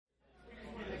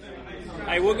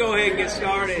Hey, we'll go ahead and get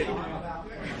started.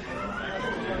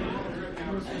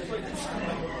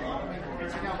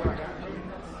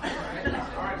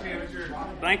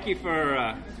 Thank you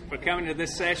for coming to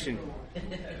this session.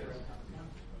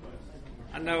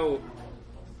 I know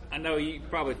you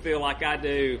probably feel like I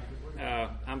do.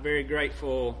 I'm very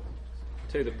grateful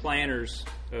to the planners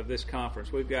of this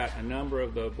conference. We've got a number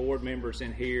of the board members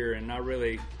in here, and I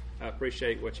really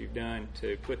appreciate what you've done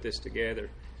to put this together.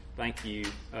 Thank you.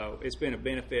 It's been a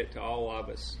benefit to all of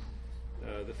us.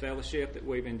 The fellowship that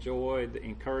we've enjoyed, the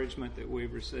encouragement that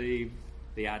we've received,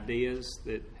 the ideas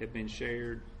that have been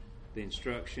shared, the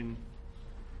instruction.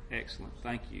 Excellent.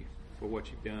 Thank you for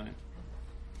what you've done.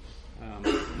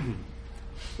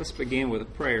 Let's begin with a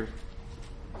prayer.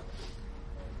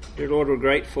 Dear Lord, we're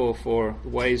grateful for the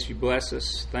ways you bless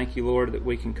us. Thank you, Lord, that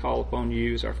we can call upon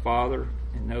you as our Father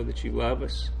and know that you love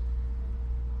us.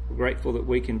 We're grateful that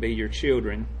we can be your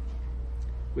children.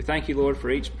 We thank you, Lord, for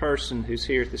each person who's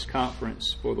here at this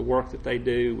conference, for the work that they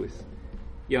do with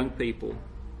young people.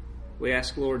 We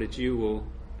ask, Lord, that you will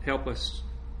help us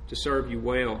to serve you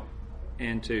well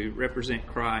and to represent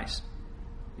Christ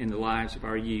in the lives of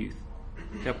our youth.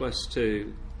 Help us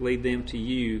to lead them to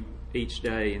you each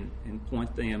day and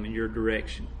point them in your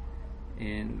direction.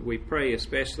 And we pray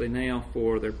especially now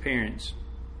for their parents.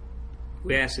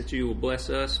 We ask that you will bless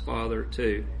us, Father,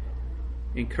 to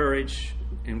encourage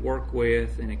and work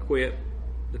with and equip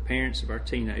the parents of our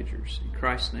teenagers. In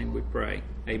Christ's name we pray.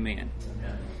 Amen.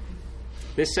 Amen.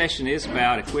 This session is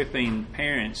about equipping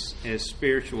parents as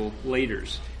spiritual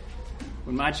leaders.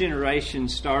 When my generation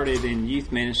started in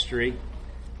youth ministry,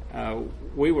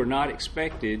 we were not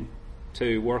expected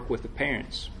to work with the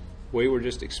parents. We were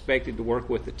just expected to work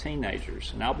with the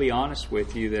teenagers. And I'll be honest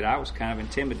with you that I was kind of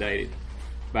intimidated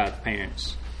by the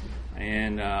parents.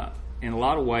 And in a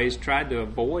lot of ways tried to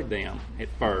avoid them at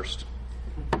first.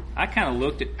 I kind of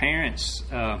looked at parents,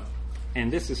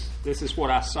 and this is what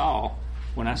I saw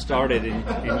when I started in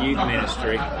youth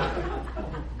ministry.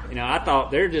 You know, I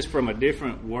thought they're just from a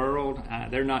different world.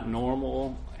 They're not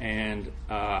normal, and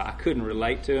I couldn't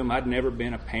relate to them. I'd never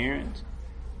been a parent,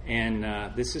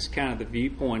 and this is kind of the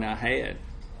viewpoint I had.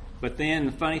 But then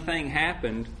the funny thing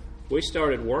happened. We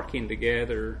started working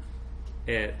together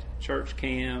at church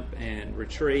camp and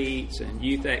retreats and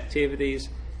youth activities,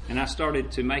 and I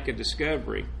started to make a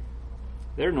discovery.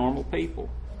 They're normal people.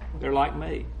 They're like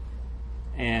me.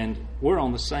 And we're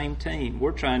on the same team.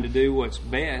 We're trying to do what's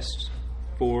best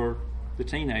for the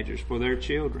teenagers, for their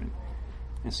children.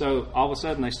 And so all of a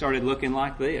sudden they started looking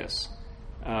like this.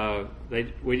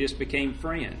 We just became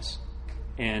friends,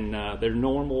 and they're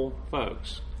normal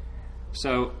folks.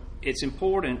 So it's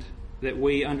important that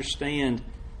we understand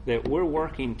that we're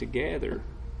working together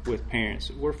with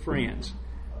parents. We're friends.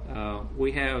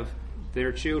 We have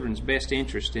their children's best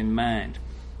interest in mind.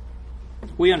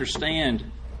 We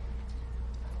understand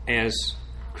as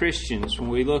Christians, when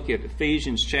we look at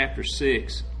Ephesians chapter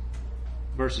 6,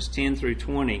 verses 10 through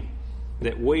 20,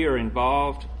 that we are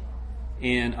involved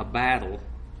in a battle,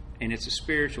 and it's a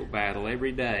spiritual battle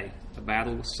every day, a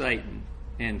battle with Satan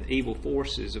and the evil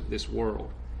forces of this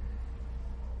world.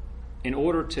 In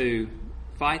order to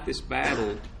fight this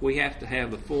battle, we have to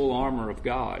have the full armor of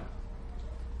God.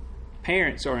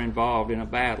 Parents are involved in a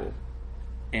battle,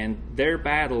 and their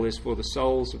battle is for the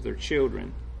souls of their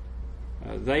children.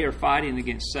 They are fighting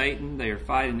against Satan. They are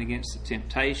fighting against the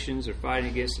temptations. They're fighting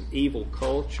against an evil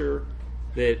culture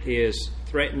that is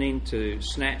threatening to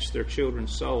snatch their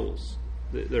children's souls.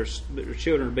 Their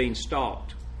children are being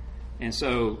stalked. And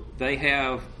so they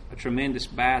have a tremendous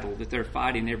battle that they're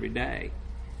fighting every day.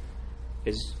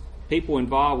 As people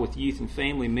involved with youth and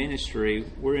family ministry,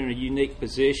 we're in a unique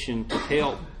position to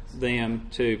help them,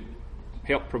 to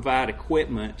help provide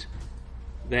equipment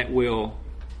that will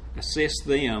assist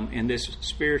them in this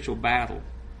spiritual battle,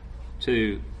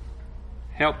 to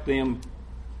help them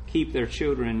keep their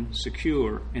children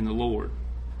secure in the Lord.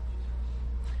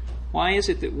 Why is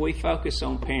it that we focus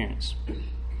on parents?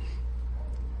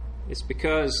 It's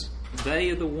because they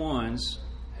are the ones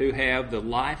who have the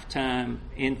lifetime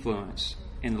influence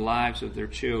in the lives of their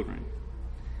children.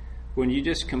 When you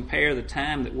just compare the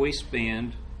time that we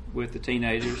spend with the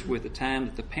teenagers with the time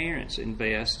that the parents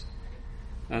invest,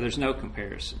 there's no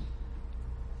comparison.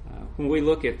 When we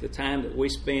look at the time that we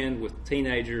spend with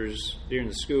teenagers during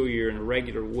the school year in a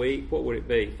regular week, what would it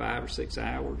be, 5 or 6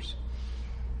 hours?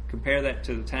 Compare that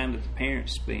to the time that the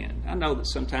parents spend. I know that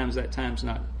sometimes that time's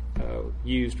not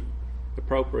used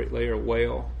appropriately or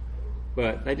well,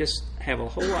 but they just have a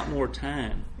whole lot more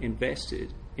time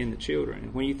invested in the children.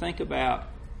 And when you think about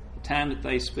the time that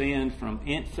they spend from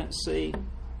infancy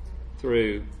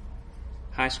through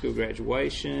high school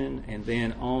graduation, and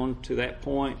then on to that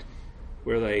point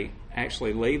where they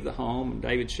actually leave the home. And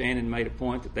David Shannon made a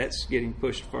point that that's getting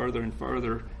pushed further and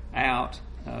further out,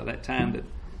 that time that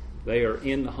they are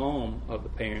in the home of the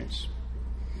parents.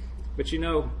 But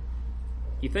you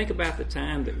think about the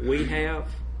time that we have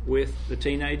with the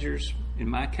teenagers. In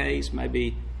my case,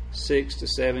 maybe 6 to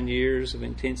 7 years of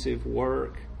intensive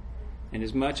work. And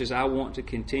as much as I want to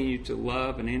continue to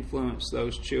love and influence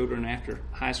those children after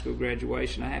high school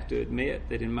graduation, I have to admit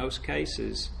that in most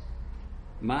cases,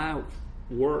 my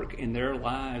work in their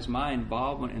lives, my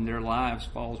involvement in their lives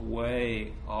falls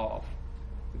way off.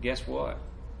 But guess what?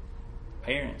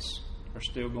 Parents are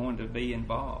still going to be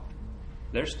involved.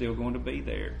 They're still going to be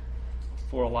there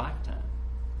for a lifetime.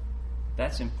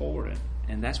 That's important,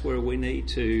 and that's where we need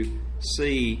to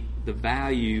see the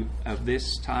value of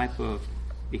this type of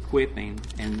equipping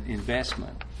and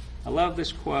investment. I love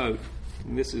this quote,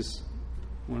 and this is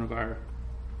one of our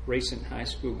recent high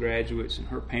school graduates and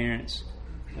her parents.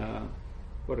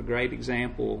 What a great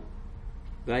example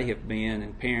they have been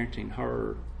in parenting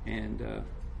her, and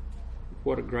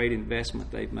what a great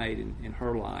investment they've made in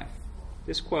her life.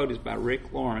 This quote is by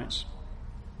Rick Lawrence,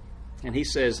 and he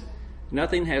says,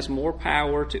 "Nothing has more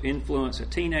power to influence a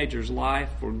teenager's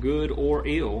life for good or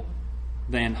ill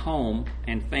than home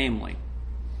and family.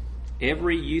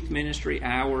 Every youth ministry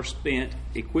hour spent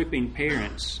equipping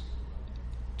parents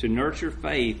to nurture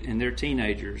faith in their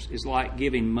teenagers is like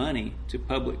giving money to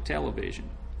public television.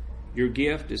 Your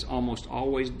gift is almost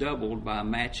always doubled by a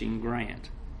matching grant.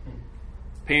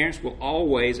 Parents will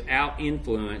always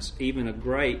out-influence even a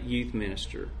great youth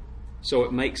minister, so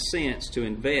it makes sense to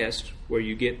invest where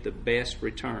you get the best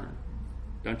return."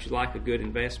 Don't you like a good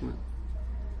investment?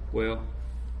 Well,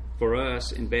 for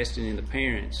us, investing in the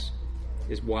parents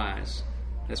is wise.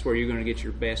 That's where you're going to get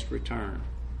your best return.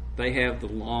 They have the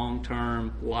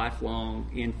long-term, lifelong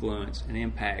influence and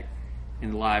impact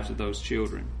in the lives of those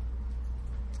children.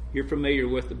 You're familiar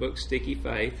with the book Sticky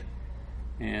Faith,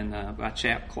 and by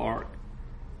Chap Clark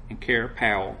and Kara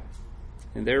Powell.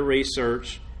 And their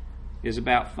research is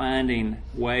about finding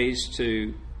ways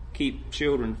to keep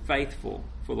children faithful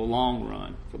for the long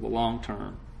run, for the long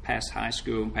term, past high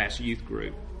school and past youth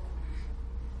group.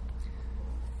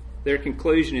 Their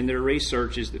conclusion in their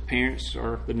research is that parents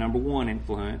are the number one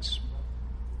influence.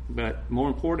 But more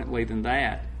importantly than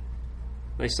that,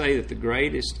 they say that the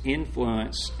greatest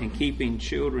influence in keeping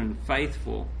children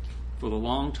faithful for the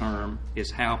long term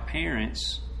is how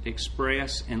parents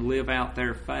express and live out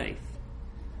their faith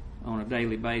on a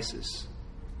daily basis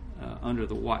under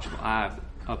the watchful eye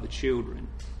of the children.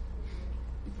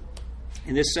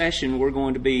 In this session, we're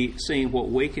going to be seeing what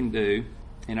we can do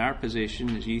in our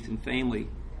position as youth and family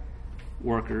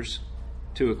workers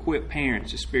to equip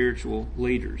parents as spiritual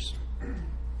leaders.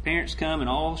 Parents come in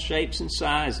all shapes and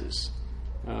sizes.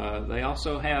 They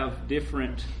also have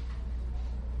different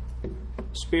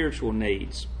spiritual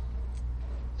needs.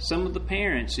 Some of the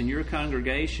parents in your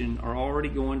congregation are already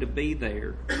going to be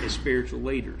there as spiritual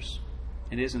leaders.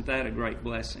 And isn't that a great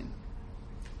blessing?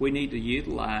 We need to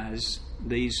utilize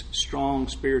these strong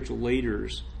spiritual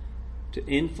leaders to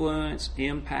influence,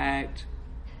 impact,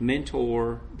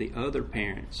 mentor the other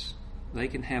parents. They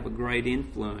can have a great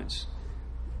influence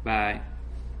by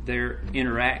their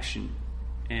interaction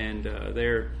and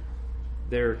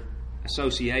their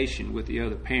association with the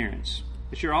other parents.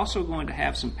 But you're also going to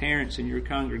have some parents in your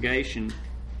congregation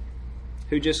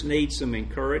who just need some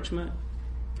encouragement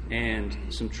and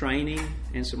some training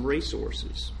and some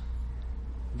resources.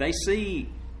 They see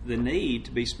the need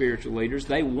to be spiritual leaders.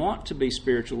 They want to be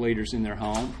spiritual leaders in their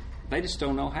home. They just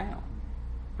don't know how.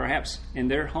 Perhaps in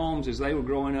their homes, as they were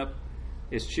growing up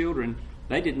as children,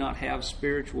 they did not have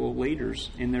spiritual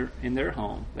leaders in their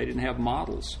home. They didn't have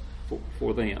models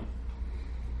for them.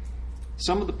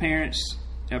 Some of the parents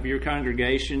of your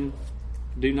congregation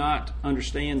do not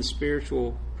understand the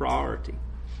spiritual priority.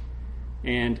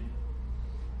 And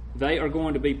they are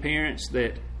going to be parents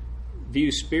that view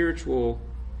spiritual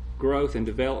growth and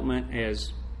development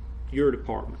as your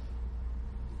department.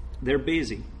 They're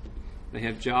busy. They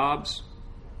have jobs.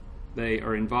 They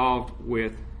are involved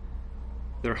with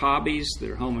their hobbies,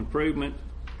 their home improvement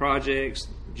projects,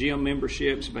 gym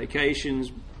memberships, vacations.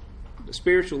 The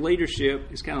spiritual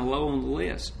leadership is kind of low on the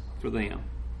list for them.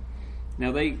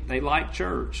 Now, they like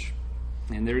church,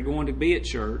 and they're going to be at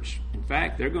church. In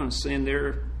fact, they're going to send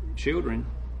their children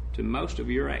to most of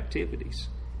your activities.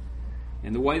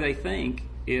 And the way they think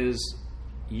is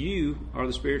you are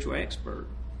the spiritual expert.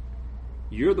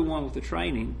 You're the one with the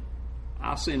training.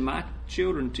 I'll send my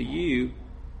children to you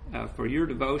for your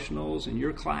devotionals and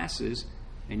your classes,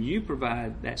 and you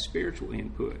provide that spiritual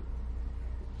input.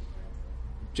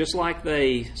 Just like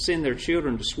they send their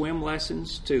children to swim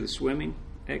lessons to the swimming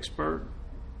expert,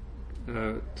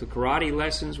 to karate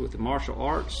lessons with the martial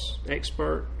arts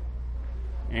expert,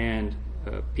 and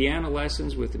piano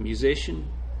lessons with the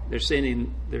musician, they're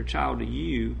sending their child to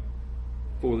you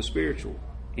for the spiritual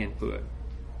input.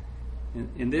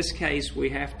 In this case, we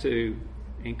have to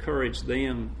encourage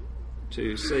them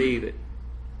to see that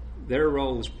their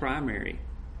role is primary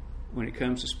when it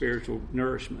comes to spiritual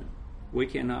nourishment. We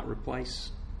cannot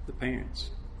replace the parents.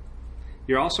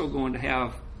 You're also going to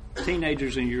have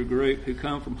teenagers in your group who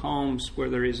come from homes where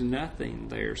there is nothing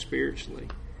there spiritually.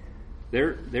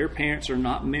 Their parents are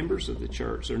not members of the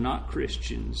church. They're not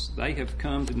Christians. They have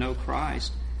come to know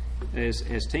Christ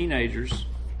as teenagers,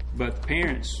 but the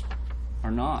parents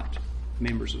are not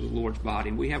members of the Lord's body.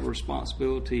 And we have a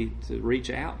responsibility to reach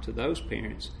out to those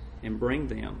parents and bring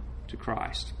them to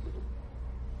Christ.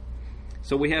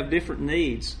 So we have different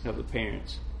needs of the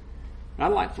parents.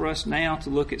 I'd like for us now to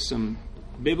look at some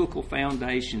biblical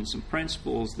foundations, some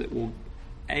principles that will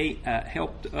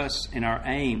help us in our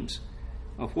aims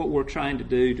of what we're trying to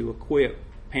do to equip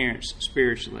parents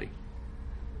spiritually.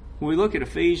 When we look at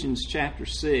Ephesians chapter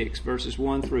 6, verses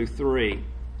 1 through 3,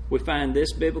 we find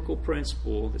this biblical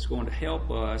principle that's going to help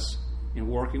us in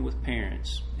working with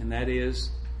parents, and that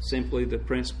is simply the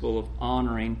principle of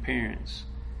honoring parents.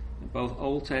 In both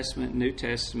Old Testament and New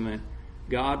Testament,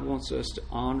 God wants us to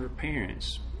honor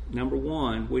parents. Number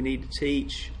one, we need to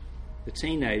teach the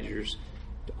teenagers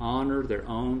to honor their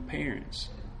own parents.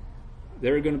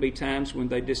 There are going to be times when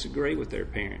they disagree with their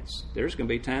parents. There's going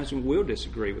to be times when we'll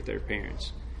disagree with their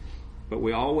parents. But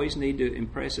we always need to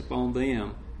impress upon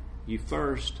them, you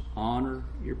first honor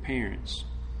your parents.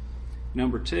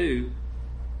 Number two,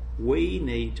 we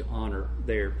need to honor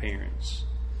their parents.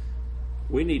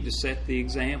 We need to set the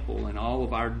example in all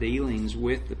of our dealings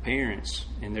with the parents.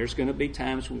 And there's going to be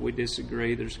times when we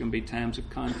disagree. There's going to be times of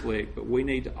conflict. But we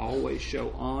need to always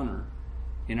show honor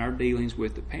in our dealings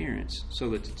with the parents so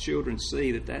that the children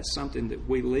see that that's something that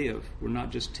we live. We're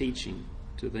not just teaching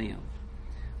to them.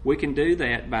 We can do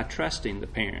that by trusting the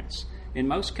parents. In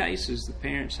most cases, the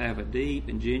parents have a deep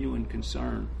and genuine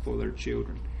concern for their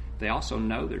children. They also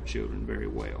know their children very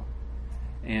well.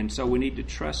 And so we need to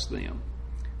trust them.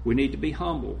 We need to be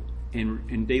humble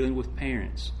in dealing with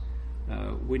parents.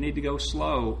 We need to go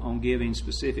slow on giving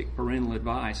specific parental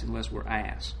advice unless we're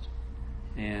asked.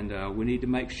 And we need to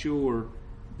make sure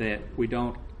that we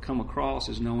don't come across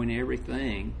as knowing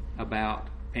everything about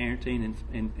parenting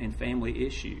and family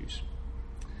issues.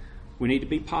 We need to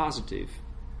be positive.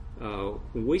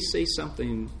 When we see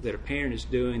something that a parent is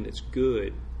doing that's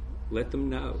good, let them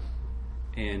know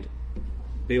and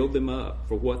build them up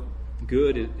for what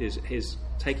good is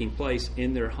taking place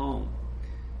in their home.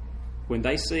 When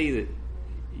they see that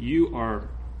you are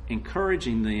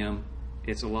encouraging them,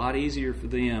 it's a lot easier for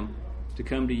them to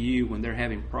come to you when they're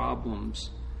having problems,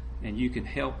 and you can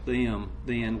help them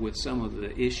then with some of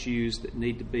the issues that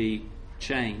need to be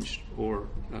changed or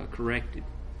corrected.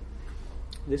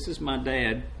 This is my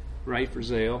dad, Ray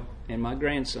Frizzell, and my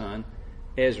grandson,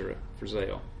 Ezra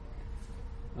Frizzell.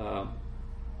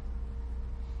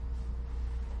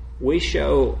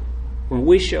 When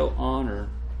we show honor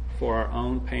for our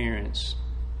own parents,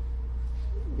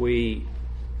 we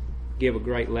give a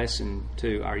great lesson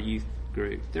to our youth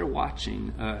group. They're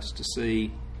watching us to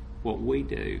see what we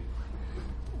do.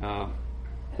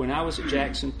 When I was at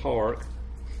Jackson Park,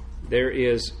 there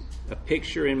is a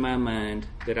picture in my mind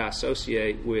that I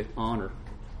associate with honor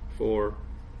for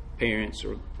parents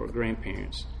or for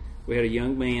grandparents. We had a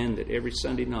young man that every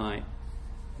Sunday night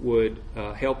would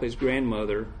help his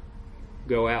grandmother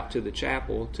go out to the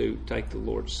chapel to take the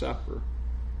Lord's Supper,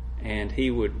 and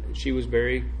she was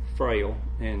very frail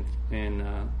and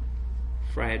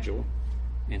fragile,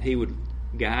 and he would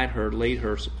guide her, lead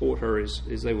her, support her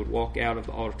as they would walk out of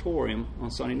the auditorium on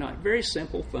Sunday night. Very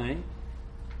simple thing,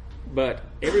 but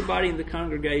everybody in the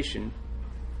congregation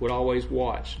would always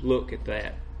look at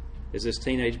that, as this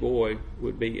teenage boy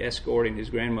would be escorting his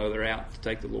grandmother out to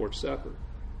take the Lord's Supper.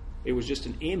 It was just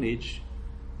an image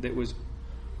that was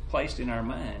placed in our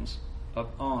minds of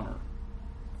honor.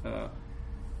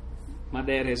 My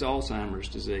dad has Alzheimer's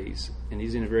disease, and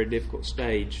he's in a very difficult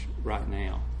stage right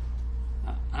now.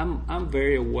 I'm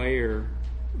very aware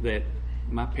that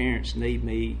my parents need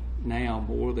me now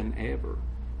more than ever.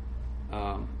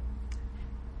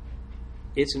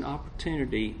 It's an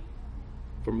opportunity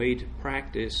for me to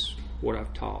practice what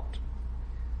I've taught,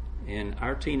 and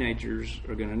our teenagers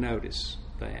are going to notice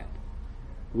that.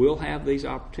 We'll have these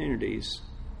opportunities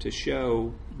to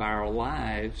show by our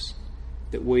lives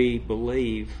that we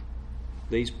believe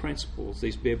these principles,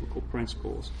 these biblical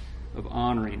principles of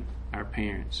honoring our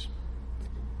parents.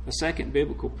 A second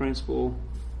biblical principle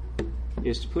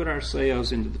is to put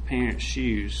ourselves into the parents'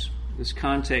 shoes. This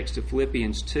context of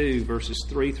Philippians 2, verses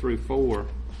 3 through 4,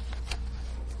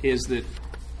 is that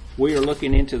we are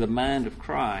looking into the mind of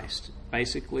Christ.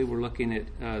 Basically, we're looking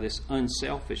at this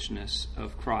unselfishness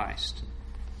of Christ,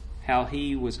 how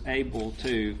he was able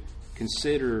to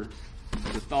consider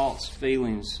the thoughts,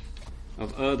 feelings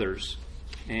of others,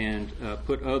 and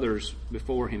put others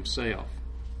before himself.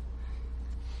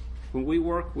 When we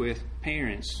work with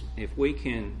parents, if we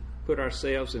can put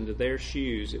ourselves into their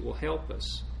shoes, it will help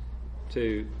us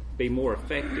to be more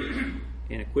effective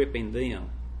in equipping them.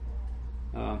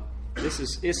 This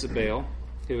is Isabel,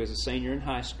 who is a senior in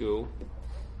high school,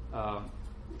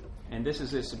 and this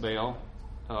is Isabel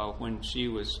when she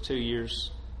was 2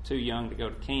 years too young to go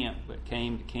to camp, but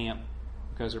came to camp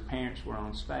because her parents were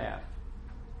on staff.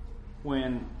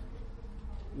 When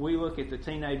we look at the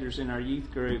teenagers in our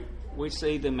youth group, we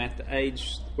see them at the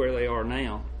age where they are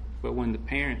now, but when the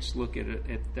parents look at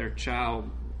their child,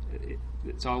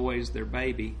 it's always their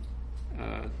baby,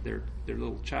 their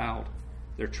little child,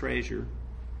 their treasure.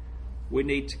 We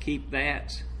need to keep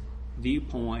that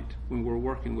viewpoint when we're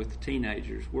working with the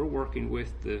teenagers. We're working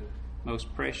with the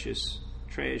most precious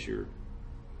treasure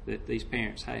that these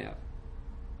parents have.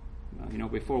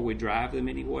 Before we drive them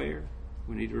anywhere,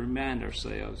 we need to remind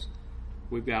ourselves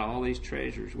we've got all these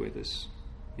treasures with us,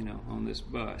 on this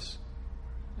bus.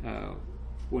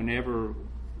 Whenever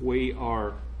we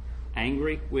are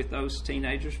angry with those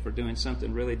teenagers for doing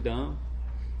something really dumb,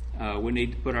 we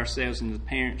need to put ourselves into the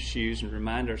parents' shoes and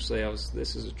remind ourselves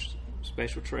this is a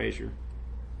special treasure.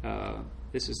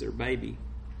 This is their baby.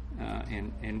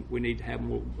 And we need to have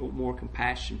more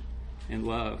compassion and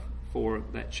love for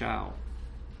that child.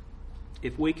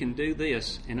 If we can do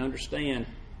this and understand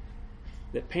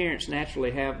that parents naturally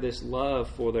have this love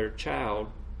for their child,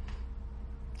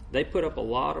 they put up a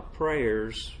lot of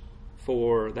prayers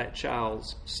for that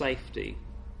child's safety.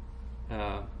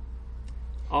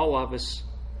 All of us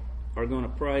are going to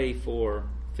pray for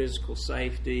physical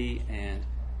safety and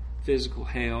physical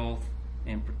health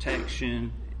and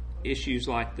protection, issues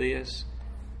like this.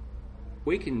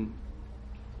 We can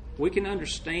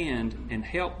understand and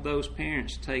help those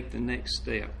parents take the next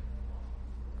step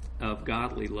of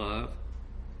godly love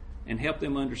and help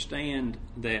them understand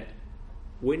that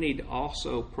we need to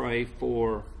also pray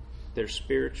for their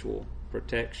spiritual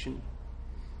protection.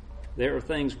 There are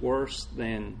things worse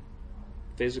than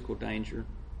physical danger.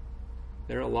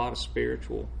 There are a lot of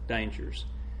spiritual dangers.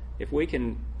 If we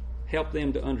can help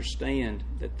them to understand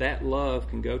that love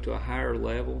can go to a higher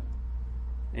level,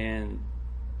 and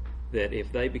that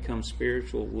if they become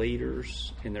spiritual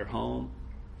leaders in their home,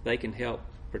 they can help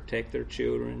protect their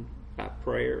children by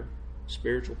prayer,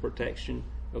 spiritual protection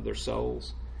of their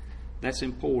souls. That's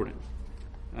important.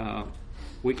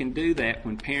 We can do that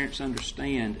when parents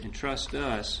understand and trust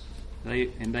us,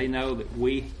 they know that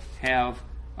we have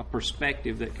a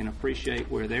perspective that can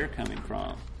appreciate where they're coming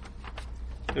from.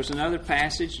 There's another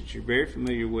passage that you're very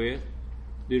familiar with,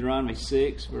 Deuteronomy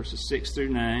 6, verses 6 through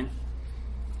 9.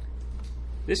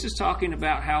 This is talking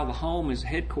about how the home is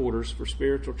headquarters for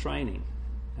spiritual training.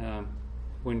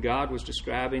 When God was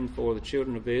describing for the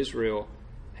children of Israel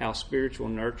how spiritual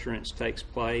nurturance takes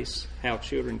place, how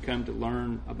children come to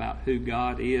learn about who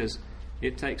God is,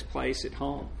 it takes place at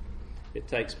home. It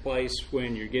takes place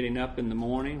when you're getting up in the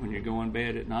morning, when you're going to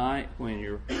bed at night, when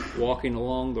you're walking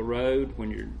along the road, when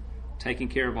you're taking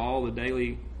care of all the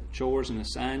daily chores and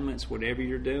assignments, whatever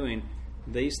you're doing.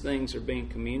 These things are being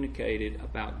communicated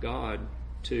about God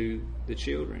to the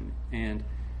children, and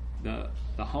the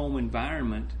home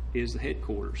environment is the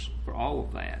headquarters for all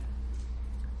of that.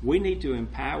 We need to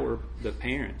empower the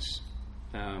parents.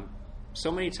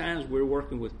 So many times we're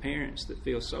working with parents that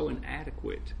feel so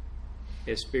inadequate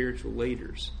as spiritual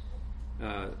leaders.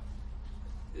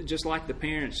 Just like the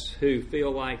parents who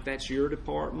feel like that's your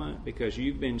department because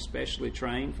you've been specially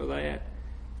trained for that,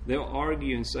 they'll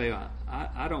argue and say,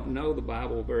 I don't know the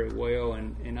Bible very well,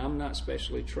 and I'm not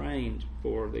specially trained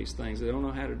for these things. They don't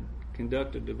know how to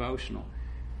conduct a devotional.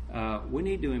 We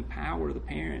need to empower the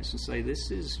parents and say,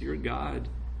 this is your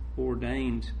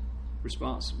God-ordained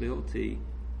responsibility,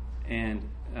 and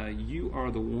you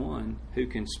are the one who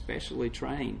can specially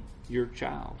train your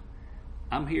child.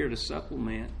 I'm here to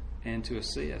supplement and to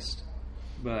assist,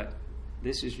 but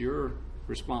this is your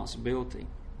responsibility.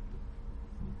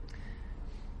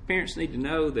 Parents need to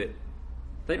know that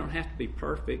they don't have to be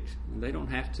perfect, and they don't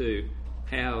have to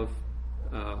have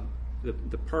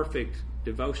the perfect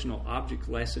devotional object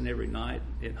lesson every night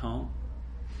at home.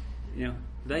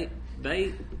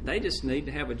 They just need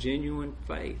to have a genuine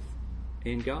faith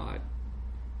in God.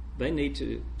 they need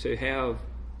to have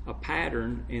a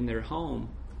pattern in their home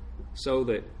so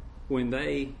that when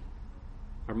they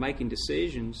are making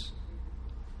decisions,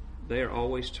 they are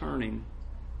always turning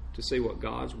to see what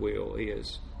God's will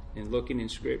is and looking in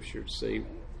Scripture to see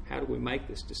how do we make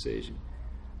this decision.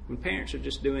 When parents are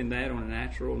just doing that on a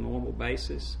natural, normal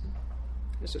basis,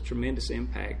 it's a tremendous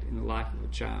impact in the life of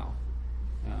a child.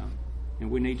 And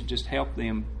we need to just help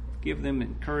them, give them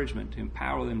encouragement to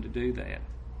empower them to do that.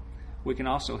 We can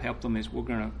also help them, as we're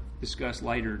going to discuss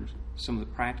later, some of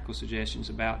the practical suggestions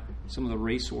about some of the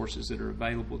resources that are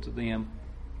available to them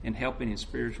in helping in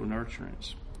spiritual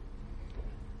nurturance.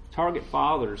 Target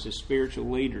fathers as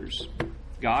spiritual leaders.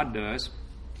 God does.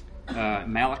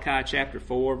 Malachi chapter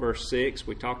 4, verse 6,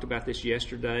 we talked about this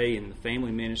yesterday in the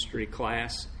family ministry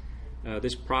class.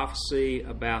 This prophecy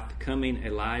about the coming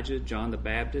Elijah, John the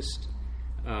Baptist.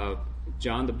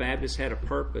 John the Baptist had a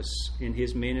purpose in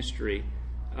his ministry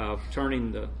of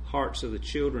turning the hearts of the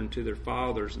children to their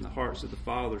fathers and the hearts of the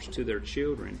fathers to their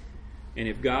children. And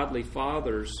if godly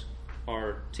fathers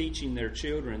are teaching their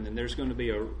children, then there's going to be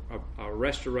a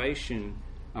restoration,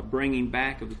 a bringing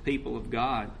back of the people of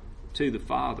God to the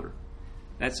Father.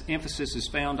 That emphasis is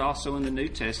found also in the New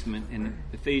Testament in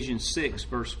Ephesians 6,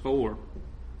 verse 4.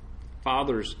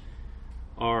 Fathers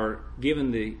are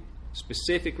given the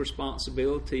specific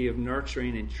responsibility of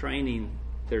nurturing and training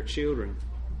their children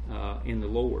in the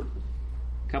Lord.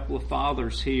 A couple of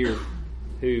fathers here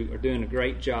who are doing a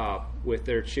great job with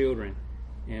their children.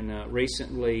 And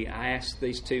recently I asked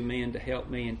these two men to help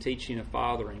me in teaching a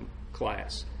fathering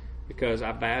class because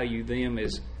I value them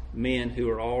as men who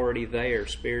are already there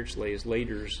spiritually as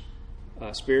leaders,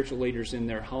 spiritual leaders in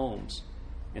their homes.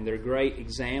 And they're great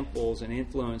examples and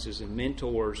influences and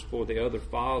mentors for the other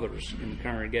fathers in the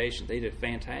congregation. They did a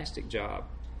fantastic job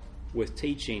with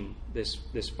teaching this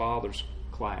fathers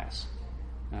class.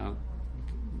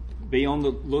 Be on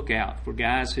the lookout for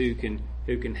guys who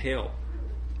can help.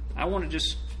 I want to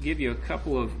just give you a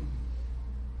couple of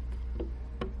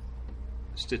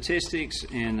statistics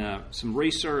and some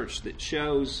research that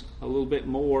shows a little bit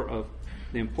more of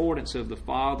the importance of the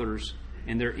fathers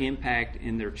and their impact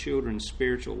in their children's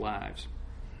spiritual lives.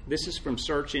 This is from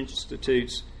Search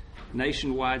Institute's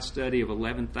nationwide study of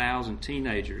 11,000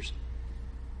 teenagers.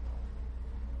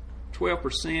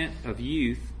 12% of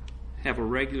youth have a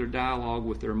regular dialogue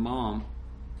with their mom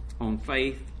on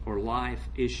faith or life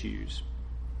issues.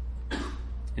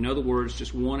 In other words,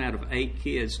 just 1 out of 8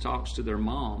 kids talks to their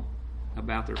mom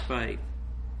about their faith.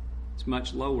 It's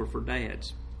much lower for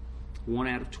dads. 1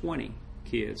 out of 20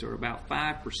 kids, or about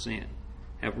 5%,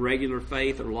 have regular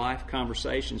faith or life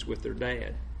conversations with their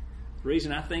dad. The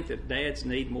reason I think that dads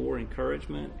need more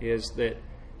encouragement is that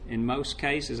in most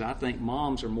cases I think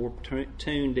moms are more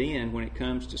tuned in when it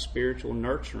comes to spiritual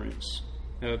nurturance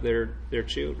of their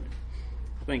children.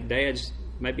 I think dads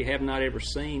maybe have not ever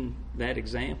seen that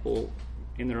example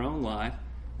in their own life.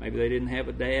 Maybe they didn't have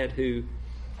a dad who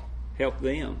helped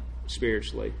them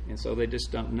spiritually, and so they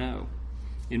just don't know.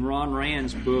 In Ron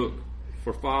Rand's book,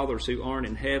 For Fathers Who Aren't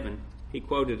in Heaven, he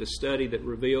quoted a study that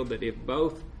revealed that if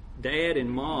both dad and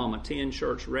mom attend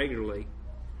church regularly,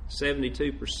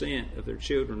 72% of their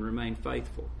children remain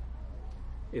faithful.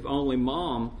 If only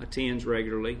mom attends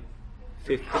regularly,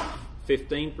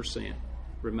 15%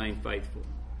 remain faithful.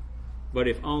 But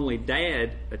if only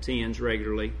dad attends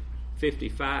regularly,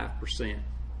 55%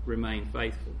 remain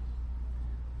faithful.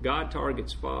 God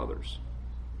targets fathers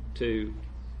to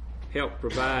help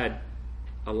provide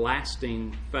a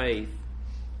lasting faith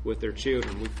with their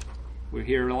children. We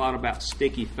hear a lot about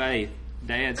sticky faith.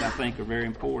 Dads, I think, are very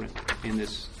important in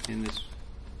this.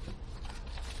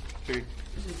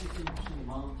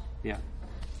 Yeah,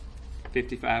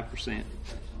 55%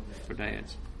 for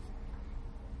dads.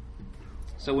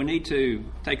 So we need to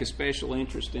take a special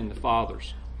interest in the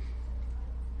fathers.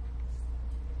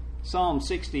 Psalm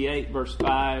 68, verse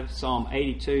 5, Psalm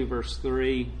 82, verse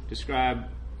 3 describe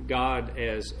God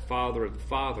as Father of the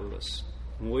fatherless.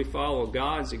 When we follow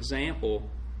God's example,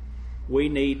 we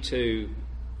need to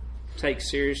take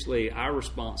seriously our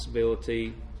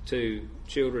responsibility to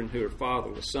children who are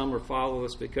fatherless. Some are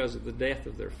fatherless because of the death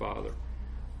of their father.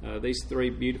 These 3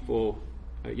 beautiful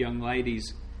young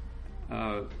ladies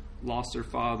lost their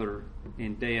father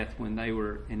in death when they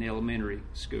were in elementary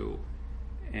school.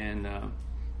 And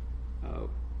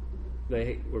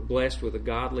they were blessed with a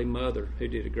godly mother who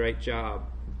did a great job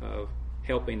of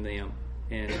helping them.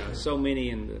 And so many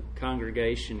in the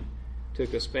congregation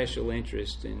took a special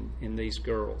interest in these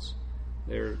girls.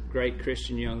 They're great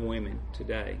Christian young women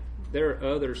today. There are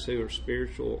others who are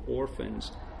spiritual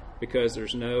orphans because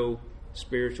there's no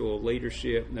spiritual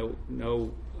leadership,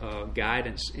 no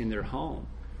guidance in their home.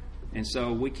 And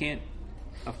so we can't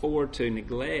afford to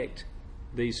neglect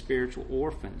these spiritual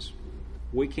orphans.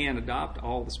 We can't adopt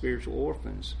all the spiritual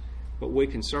orphans, but we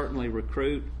can certainly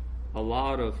recruit a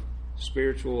lot of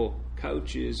spiritual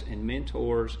coaches and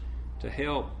mentors to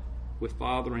help with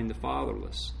fathering the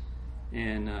fatherless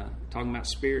and talking about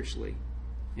spiritually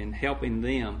and helping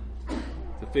them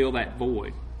to fill that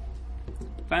void.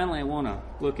 Finally, I want to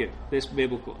look at this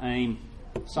biblical aim.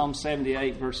 Psalm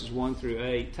 78, verses 1 through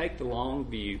 8. Take the long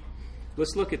view.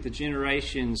 Let's look at the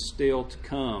generations still to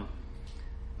come.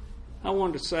 I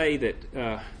wanted to say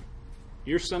that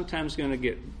you're sometimes going to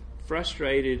get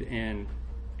frustrated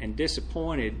and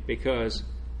disappointed because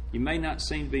you may not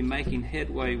seem to be making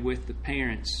headway with the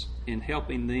parents in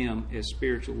helping them as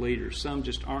spiritual leaders. Some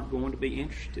just aren't going to be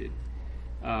interested.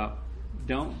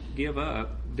 Don't give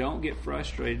up. Don't get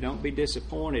frustrated. Don't be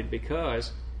disappointed,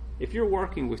 because if you're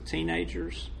working with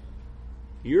teenagers,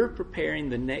 you're preparing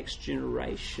the next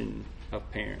generation of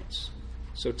parents.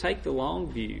 So take the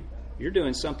long view. You're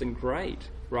doing something great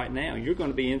right now. You're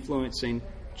going to be influencing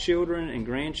children and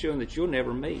grandchildren that you'll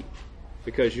never meet,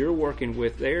 because you're working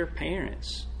with their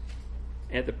parents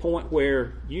at the point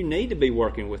where you need to be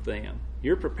working with them.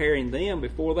 You're preparing them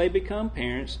before they become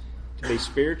parents to be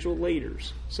spiritual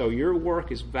leaders. So your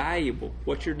work is valuable.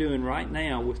 What you're doing right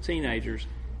now with teenagers,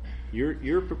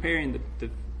 you're preparing the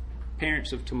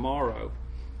parents of tomorrow.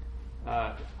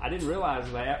 I didn't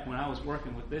realize that when I was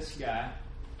working with this guy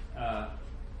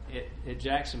at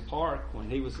Jackson Park when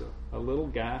he was a little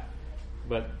guy.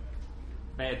 But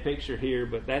bad picture here.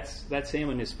 But that's him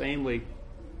and his family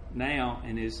now,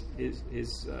 and he's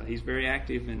very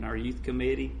active in our youth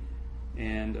committee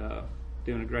and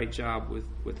doing a great job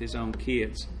with his own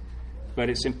kids. But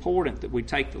it's important that we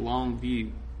take the long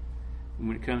view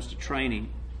when it comes to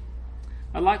training.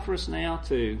 I'd like for us now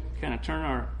to kind of turn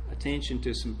our attention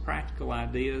to some practical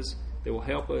ideas that will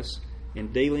help us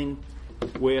in dealing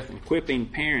with and equipping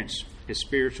parents as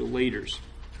spiritual leaders.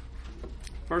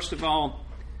 First of all,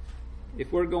 if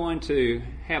we're going to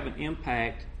have an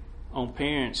impact on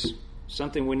parents,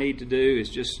 something we need to do is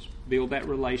just build that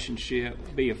relationship,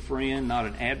 be a friend, not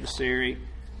an adversary.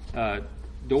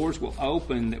 Doors will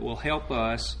open that will help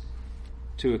us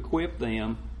to equip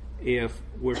them if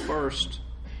we're first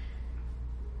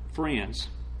friends.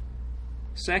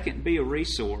 Second, be a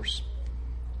resource.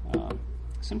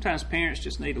 Sometimes parents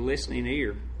just need a listening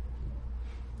ear.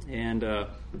 And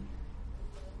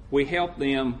we help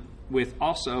them with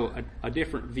also a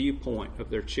different viewpoint of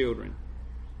their children.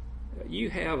 You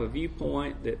have a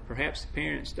viewpoint that perhaps the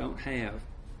parents don't have.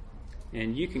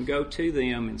 And you can go to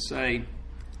them and say,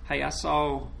 hey, I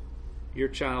saw your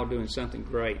child doing something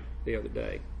great the other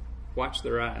day. Watch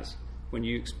their eyes when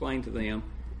you explain to them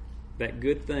that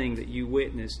good thing that you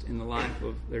witnessed in the life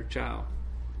of their child.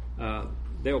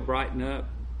 They'll brighten up.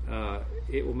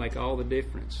 It will make all the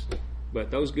difference.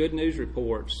 But those good news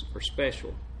reports are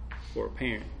special for a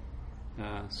parent.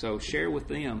 So share with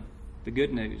them the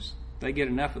good news. They get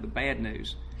enough of the bad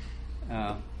news.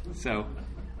 So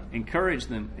encourage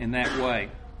them in that way.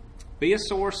 Be a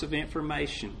source of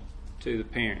information to the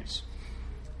parents.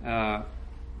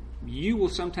 You will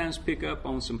sometimes pick up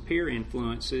on some peer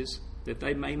influences that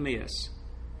they may miss,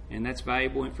 and that's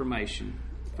valuable information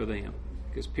for them,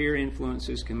 because peer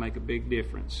influences can make a big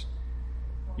difference.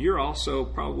 You're also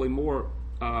probably more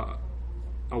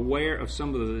aware of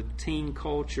some of the teen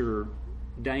culture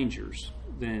dangers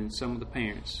than some of the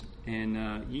parents,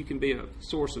 and you can be a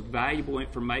source of valuable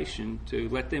information to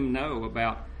let them know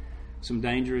about some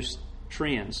dangerous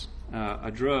trends, a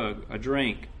drug, a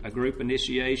drink, a group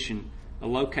initiation, a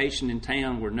location in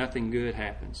town where nothing good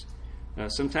happens.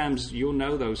 Sometimes you'll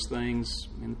know those things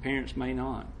and the parents may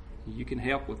not. You can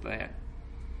help with that.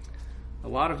 A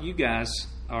lot of you guys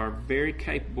are very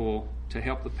capable to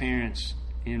help the parents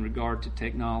in regard to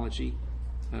technology,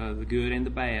 the good and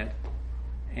the bad,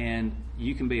 and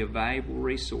you can be a valuable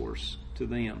resource to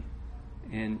them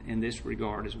in this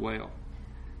regard as well.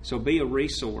 So be a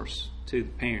resource to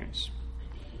the parents.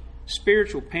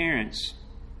 Spiritual parents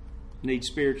need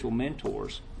spiritual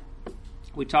mentors.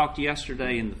 We talked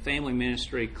yesterday in the family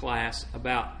ministry class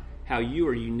about how you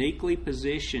are uniquely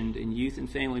positioned in youth and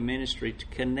family ministry to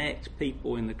connect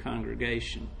people in the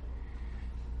congregation.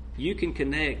 You can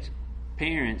connect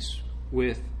parents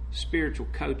with spiritual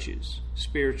coaches,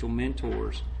 spiritual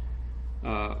mentors.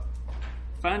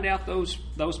 Find out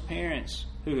those parents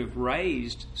who have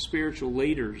raised spiritual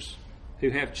leaders,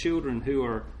 who have children who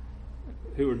are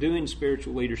doing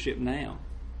spiritual leadership now.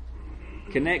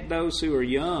 Connect those who are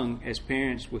young as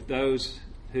parents with those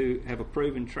who have a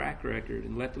proven track record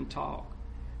and let them talk.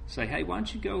 Say, hey, why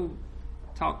don't you go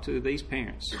talk to these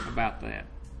parents about that?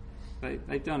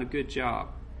 They've done a good job.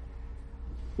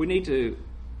 We need to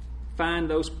find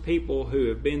those people who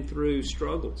have been through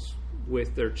struggles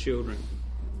with their children,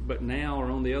 but now are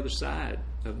on the other side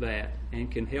of that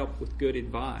and can help with good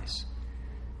advice.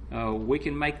 We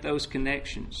can make those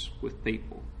connections with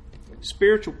people.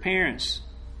 Spiritual parents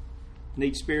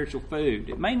need spiritual food.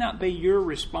 It may not be your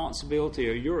responsibility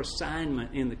or your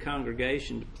assignment in the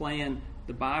congregation to plan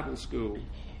the Bible school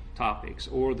topics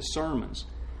or the sermons,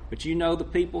 but you know the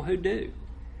people who do.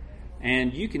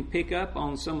 And you can pick up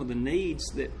on some of the needs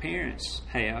that parents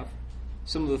have,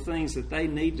 some of the things that they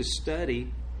need to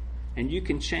study, and you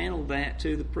can channel that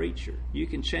to the preacher. You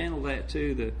can channel that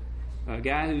to the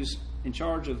guy who's in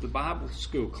charge of the Bible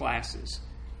school classes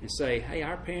and say, hey,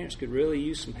 our parents could really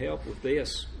use some help with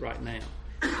this right now.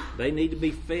 They need to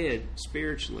be fed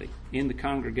spiritually in the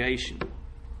congregation.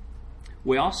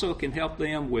 We also can help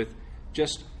them with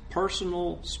just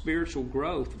personal spiritual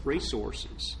growth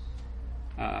resources.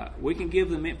 We can give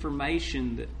them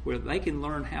information where they can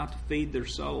learn how to feed their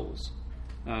souls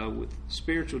with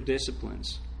spiritual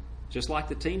disciplines. Just like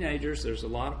the teenagers, there's a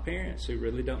lot of parents who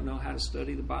really don't know how to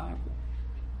study the Bible,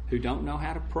 who don't know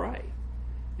how to pray.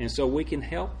 And so we can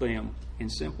help them in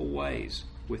simple ways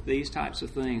with these types of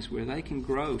things where they can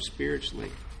grow spiritually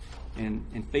and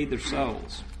feed their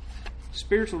souls.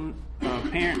 Spiritual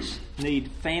parents need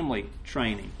family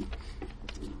training.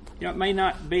 It may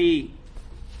not be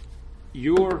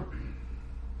your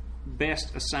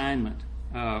best assignment,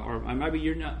 or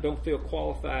maybe don't feel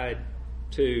qualified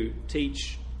to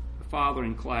teach a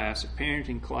fathering class, a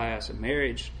parenting class, a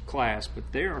marriage class, but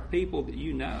there are people that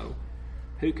you know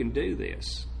who can do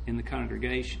this in the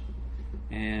congregation,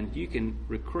 and you can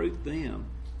recruit them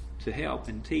to help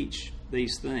and teach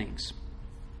these things.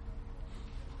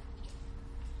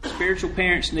 Spiritual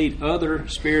parents need other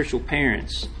spiritual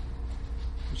parents.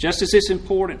 Just as it's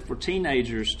important for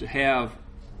teenagers to have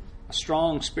a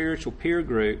strong spiritual peer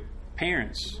group,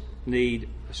 parents need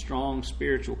a strong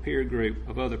spiritual peer group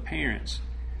of other parents.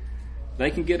 They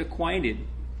can get acquainted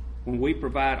when we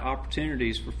provide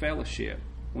opportunities for fellowship,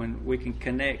 when we can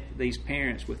connect these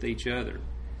parents with each other.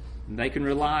 And they can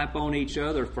rely upon each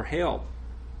other for help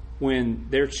when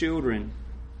their children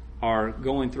are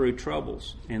going through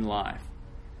troubles in life.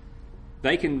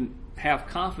 They can have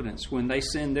confidence when they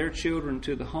send their children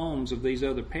to the homes of these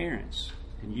other parents,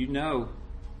 and you know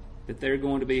that they're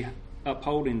going to be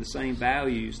upholding the same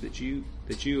values that you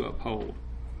uphold.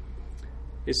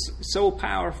 It's so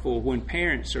powerful when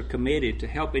parents are committed to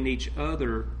helping each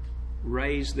other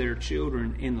raise their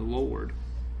children in the Lord,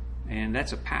 and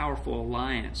that's a powerful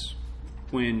alliance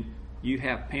when you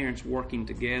have parents working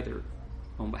together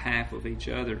on behalf of each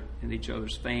other and each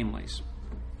other's families.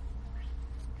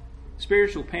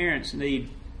 Spiritual parents need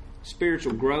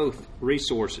spiritual growth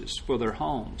resources for their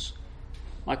homes.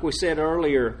 Like we said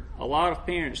earlier, a lot of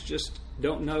parents just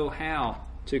don't know how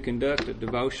to conduct a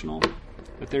devotional,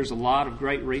 but there's a lot of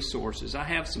great resources. I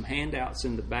have some handouts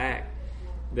in the back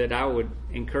that I would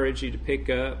encourage you to pick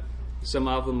up. Some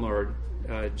of them are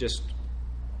just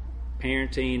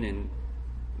parenting and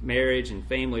marriage and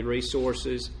family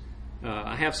resources.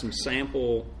 I have some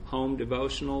sample home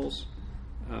devotionals.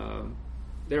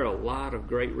 There are a lot of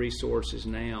great resources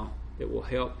now that will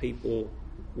help people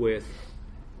with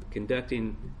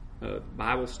conducting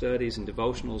Bible studies and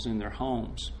devotionals in their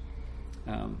homes.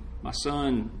 My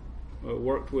son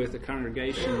worked with a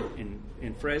congregation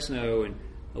in Fresno, and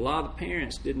a lot of the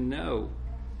parents didn't know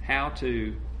how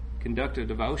to conduct a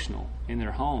devotional in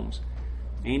their homes.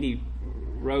 Andy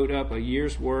wrote up a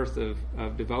year's worth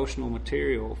of devotional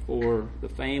material for the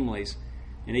families,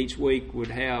 and each week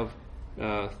would have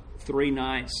 3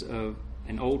 nights of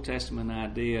an Old Testament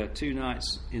idea, 2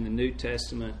 nights in the New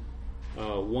Testament,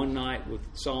 1 night with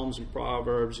Psalms and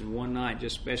Proverbs, and 1 night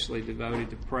just specially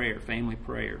devoted to prayer, family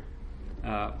prayer.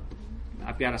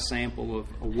 I've got a sample of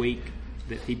a week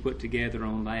that he put together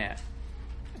on that.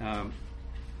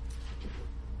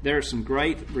 There are some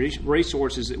great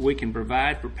resources that we can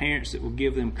provide for parents that will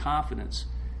give them confidence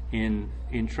in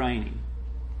training.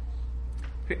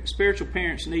 Spiritual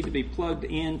parents need to be plugged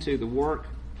into the work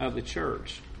of the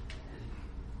church.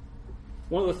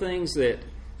 One of the things that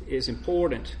is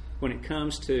important when it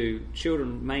comes to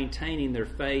children maintaining their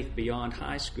faith beyond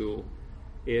high school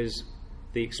is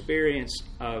the experience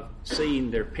of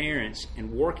seeing their parents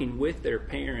and working with their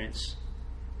parents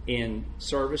in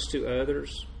service to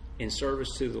others, in service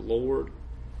to the Lord,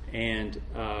 and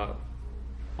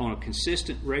on a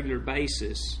consistent, regular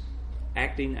basis,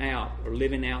 acting out or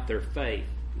living out their faith.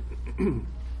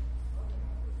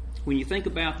 When you think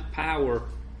about the power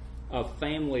of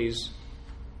families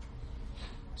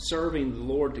serving the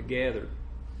Lord together,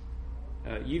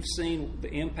 You've seen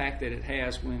the impact that it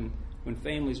has when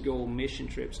families go on mission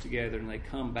trips together and they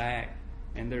come back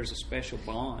and there's a special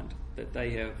bond that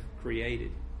they have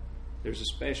created. There's a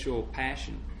special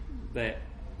passion that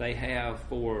they have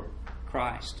for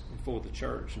Christ and for the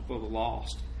church and for the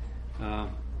lost.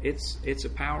 It's a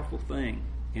powerful thing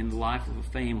in the life of a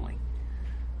family.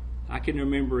 I can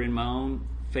remember in my own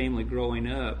family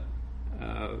growing up,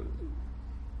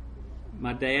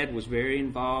 my dad was very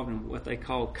involved in what they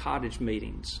call cottage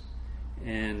meetings.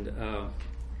 And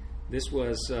this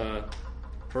was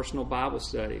personal Bible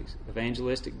studies,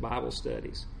 evangelistic Bible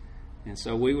studies. And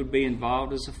so we would be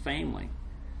involved as a family.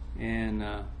 And,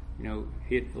 a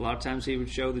lot of times he would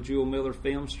show the Jewel Miller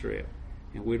film strip,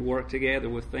 and we'd work together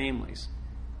with families.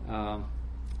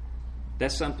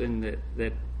 That's something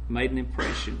that made an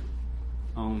impression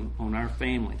on our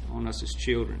family, on us as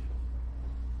children.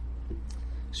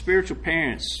 Spiritual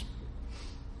parents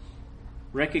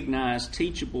recognize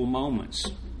teachable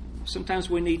moments. Sometimes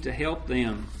we need to help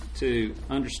them to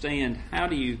understand how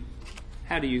do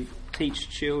you teach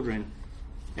children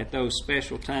at those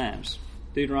special times.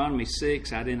 Deuteronomy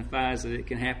 6 identifies that it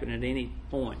can happen at any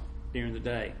point during the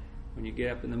day. When you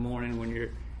get up in the morning, when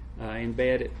you're in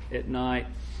bed at night,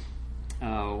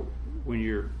 when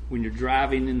you're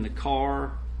driving in the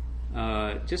car,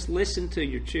 just listen to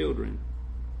your children.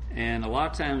 And a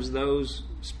lot of times those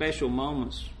special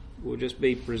moments will just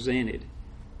be presented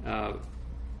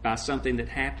by something that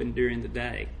happened during the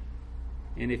day.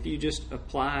 And if you just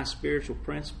apply spiritual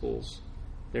principles,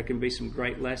 there can be some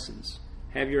great lessons.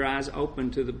 Have your eyes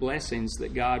open to the blessings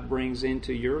that God brings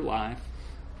into your life,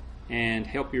 and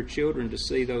help your children to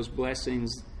see those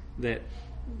blessings that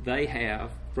they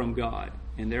have from God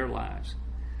in their lives.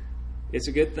 It's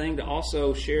a good thing to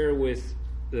also share with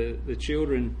the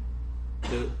children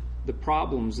the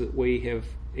problems that we have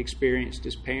experienced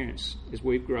as parents as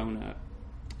we've grown up,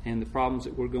 and the problems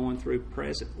that we're going through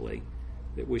presently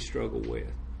that we struggle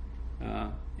with,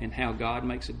 and how God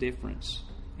makes a difference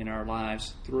in our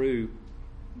lives through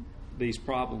these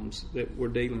problems that we're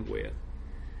dealing with.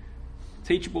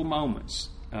 Teachable moments.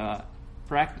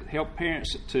 Help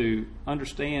parents to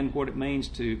understand what it means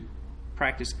to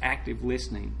practice active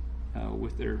listening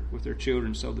with their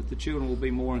children, so that the children will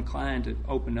be more inclined to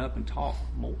open up and talk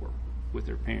more with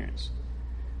their parents.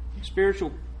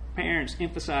 Spiritual parents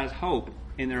emphasize hope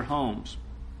in their homes.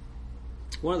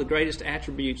 One of the greatest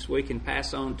attributes we can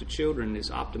pass on to children is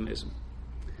optimism.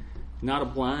 Not a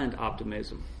blind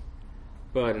optimism,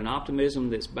 but an optimism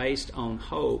that's based on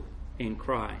hope in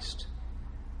Christ.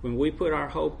 When we put our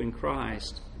hope in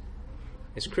Christ,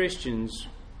 as Christians,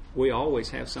 we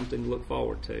always have something to look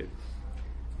forward to.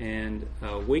 And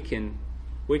we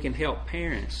can help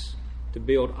parents to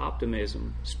build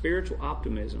optimism, spiritual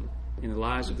optimism, in the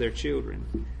lives of their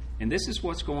children. And this is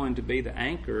what's going to be the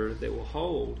anchor that will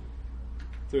hold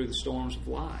through the storms of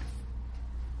life.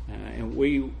 And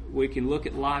we can look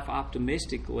at life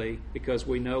optimistically because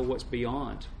we know what's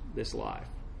beyond this life.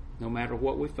 No matter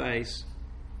what we face,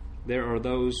 there are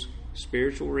those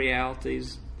spiritual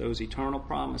realities, those eternal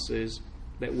promises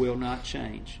that will not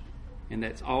change. And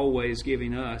that's always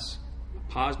giving us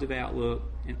a positive outlook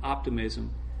and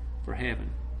optimism for heaven.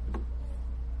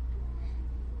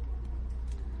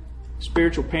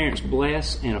 Spiritual parents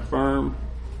bless and affirm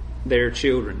their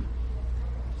children.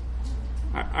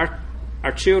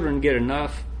 Our children get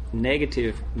enough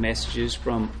negative messages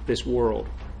from this world.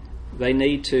 They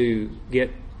need to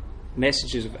get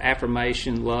messages of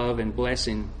affirmation, love, and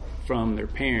blessing from their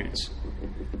parents.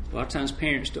 A lot of times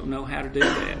parents don't know how to do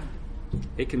that.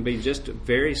 It can be just a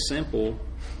very simple,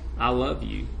 I love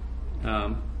you.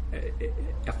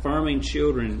 Affirming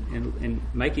children and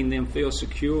making them feel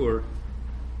secure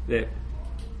that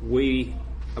we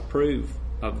approve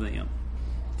of them.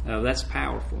 That's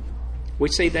powerful. We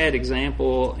see that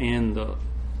example in the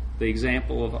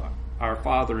example of our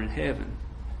Father in heaven.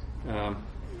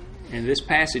 And this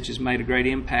passage has made a great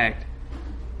impact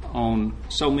on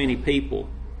so many people.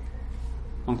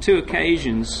 On 2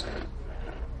 occasions,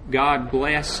 God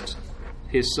blessed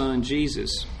His Son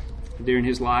Jesus during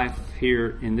His life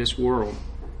here in this world.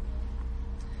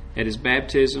 At His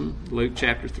baptism, Luke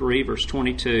chapter 3, verse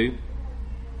 22,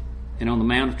 and on the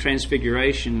Mount of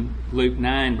Transfiguration, Luke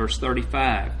 9, verse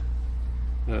 35,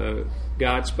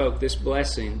 God spoke this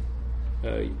blessing,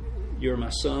 "You are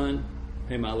my Son,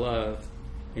 whom I love,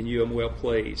 and you am well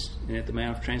pleased." And at the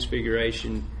Mount of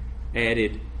Transfiguration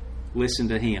added, "Listen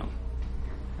to Him,"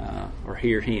 or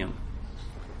hear Him.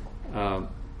 A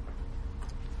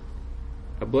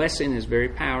blessing is very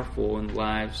powerful in the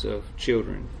lives of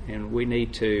children, and we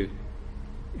need to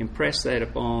impress that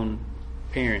upon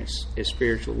parents as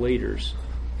spiritual leaders.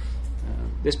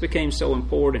 this became so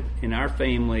important in our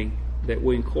family that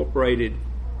we incorporated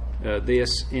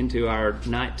this into our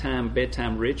nighttime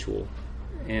bedtime ritual.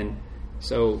 And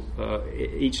so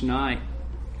each night,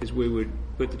 as we would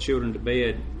put the children to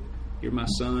bed, "You're my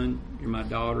son, you're my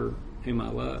daughter, whom I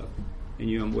love, and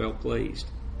you am well pleased."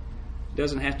 It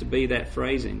doesn't have to be that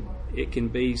phrasing. It can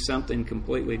be something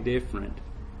completely different.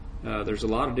 There's a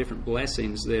lot of different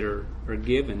blessings that are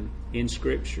given in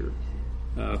Scripture,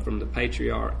 from the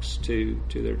patriarchs to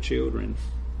their children.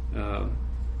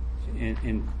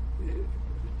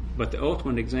 But the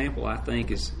ultimate example, I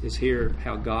think, is here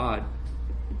how God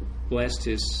blessed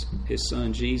his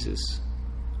son Jesus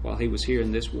while he was here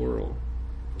in this world.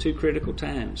 Two critical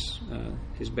times,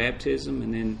 his baptism,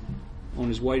 and then on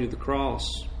his way to the cross,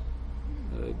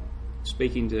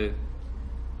 speaking to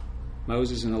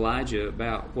Moses and Elijah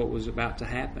about what was about to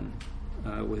happen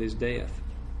with his death.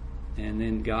 And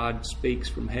then God speaks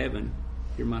from heaven,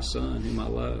 "You're my son, whom I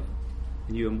love,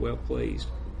 and you am well pleased."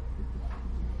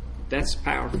 That's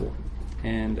powerful.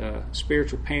 And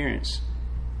spiritual parents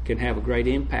can have a great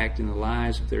impact in the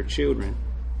lives of their children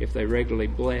if they regularly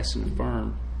bless and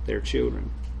affirm their children.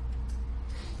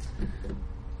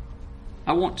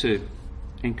 I want to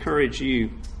encourage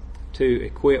you to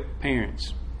equip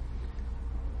parents.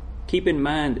 Keep in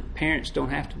mind that parents don't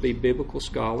have to be biblical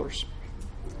scholars.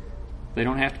 They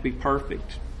don't have to be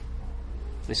perfect.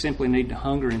 They simply need to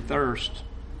hunger and thirst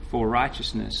for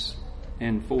righteousness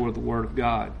and for the Word of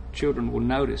God. Children will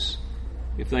notice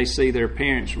if they see their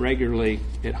parents regularly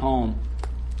at home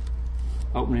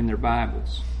opening their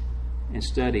Bibles and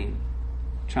studying,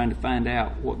 trying to find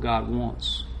out what God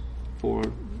wants for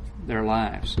their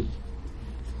lives.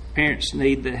 Parents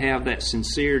need to have that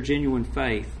sincere, genuine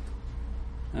faith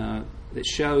that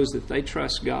shows that they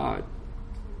trust God.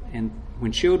 And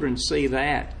when children see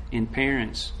that in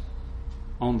parents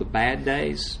on the bad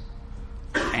days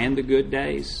and the good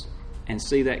days, and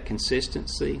see that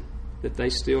consistency, that they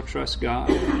still trust God,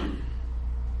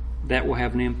 that will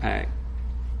have an impact.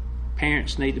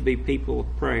 Parents need to be people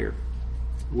of prayer.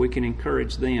 We can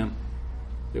encourage them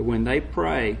that when they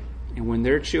pray and when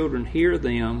their children hear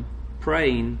them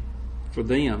praying for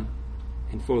them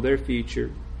and for their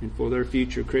future and for their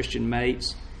future Christian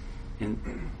mates, and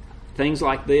things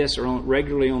like this are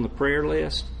regularly on the prayer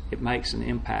list, it makes an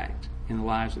impact in the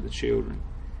lives of the children.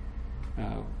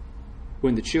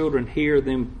 When the children hear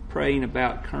them praying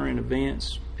about current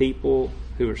events, people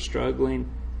who are struggling,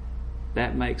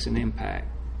 that makes an impact.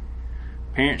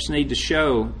 Parents need to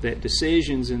show that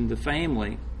decisions in the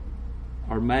family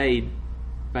are made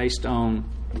based on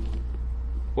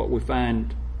what we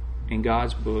find in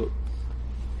God's book,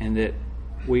 and that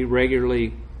we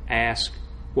regularly ask,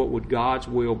 what would God's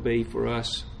will be for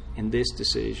us in this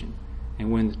decision?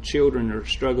 And when the children are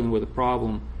struggling with a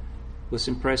problem, let's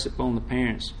impress upon the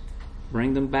parents,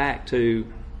 bring them back to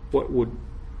what would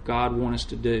God want us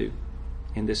to do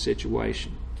in this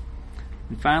situation.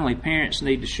 And finally, parents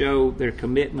need to show their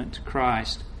commitment to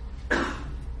Christ,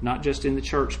 not just in the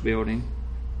church building,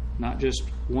 not just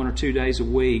 1 or 2 days a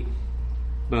week,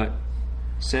 but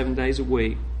 7 days a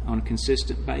week on a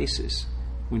consistent basis.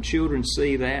 When children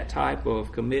see that type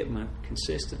of commitment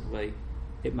consistently,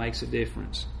 it makes a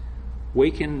difference.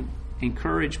 We can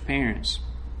encourage parents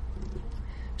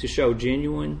to show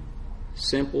genuine,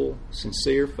 simple,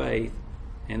 sincere faith,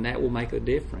 and that will make a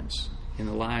difference in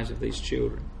the lives of these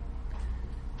children.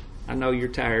 I know you're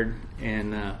tired,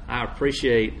 and I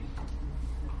appreciate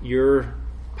your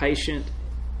patient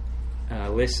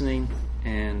listening,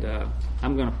 and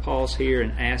I'm going to pause here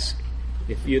and ask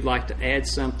if you'd like to add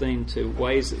something to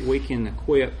ways that we can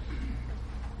equip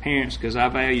parents, because I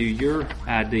value your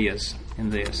ideas in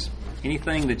this.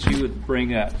 Anything that you would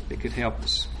bring up that could help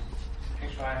us?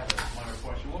 Actually, I have a minor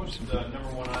question. What was the number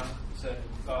one item that said,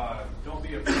 don't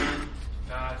be afraid,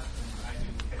 God, and I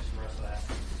didn't catch the rest of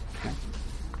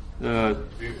that.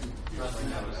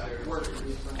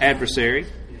 Adversary.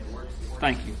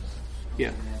 Thank you.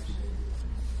 Yeah,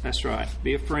 that's right.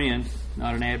 Be a friend,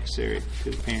 not an adversary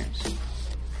to the parents.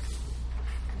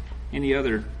 Any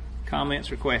other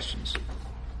comments or questions?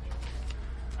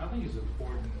 I think it's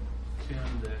important,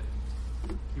 Tim, that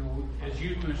as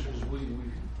youth ministers, we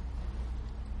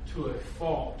to a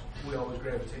fault, we always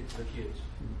gravitate to the kids.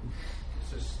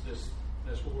 It's just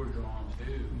that's what we're drawn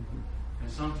to. And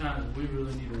sometimes we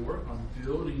really need to work on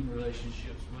building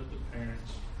relationships with the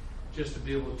parents, just to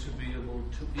be able to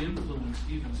influence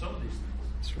even some of these things.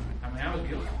 That's right. I mean, I was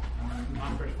guilty. In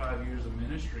my first 5 years of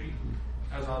ministry,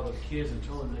 I was all about the kids and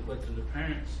totally neglected the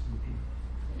parents.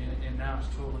 And now it's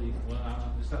totally,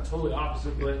 it's not totally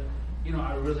opposite, but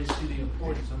I really see the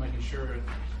importance of making sure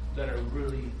that are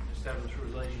really established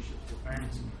relationships with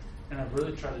parents. And I've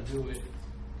really tried to do it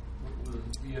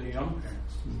with young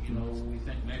parents. You know, we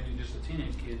think maybe just a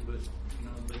teenage kid, but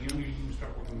the younger you can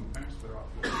start working with parents, better off.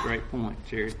 Great point,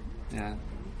 Jerry.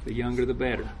 The younger, the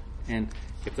better. And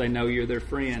if they know you're their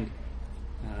friend,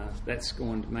 that's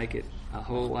going to make it a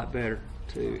whole lot better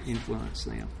to influence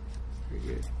them.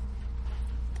 Very good.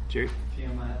 Jerry?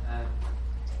 Tim,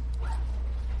 just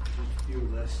a few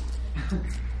of us.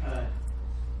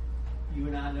 You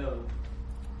and I know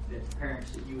that the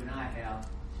parents that you and I have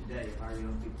today, our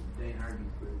young people today in our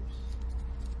youth groups,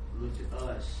 look to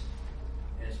us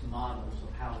as models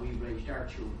of how we raised our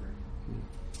children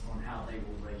on how they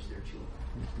will raise their children.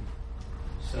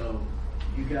 So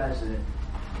you guys that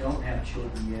don't have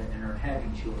children yet and are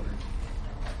having children,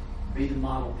 be the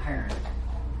model parent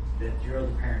that your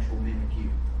other parents will mimic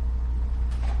you.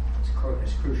 It's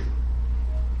crucial.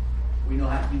 You know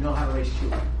how to raise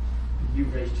children.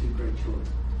 You've raised two great children.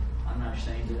 I'm not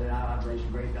ashamed of that. I've raised a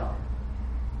great daughter.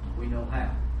 We know how.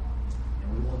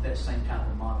 And we want that same type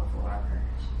of model for our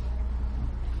parents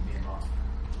to be involved.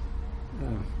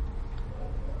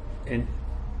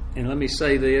 And let me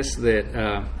say this,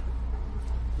 that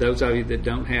those of you that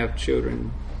don't have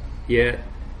children yet,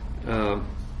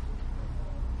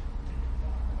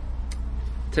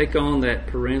 take on that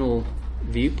parental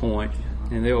viewpoint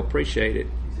and they'll appreciate it.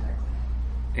 Exactly.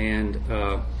 And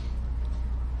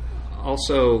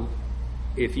also,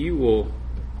 if you will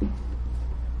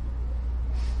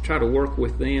try to work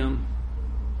with them,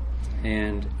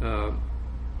 and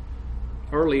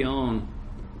early on,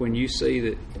 when you see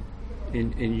that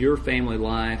in your family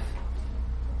life,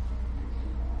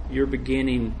 you're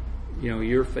beginning,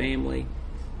 your family,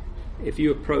 if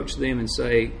you approach them and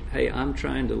say, hey, I'm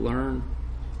trying to learn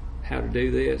how to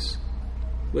do this,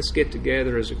 let's get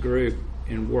together as a group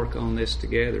and work on this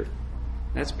together.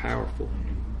 That's powerful.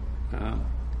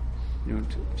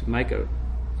 To make a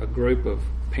group of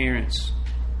parents.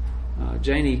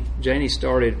 Janie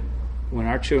started when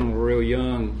our children were real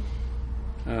young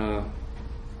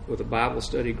with a Bible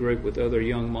study group with other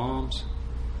young moms.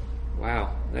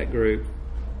 Wow, that group,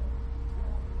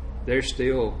 they're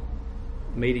still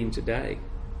meeting today.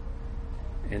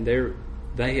 And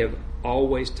they have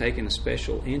always taken a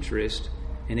special interest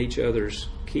in each other's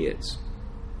kids.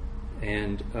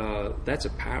 And that's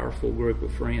a powerful group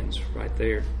of friends right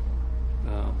there.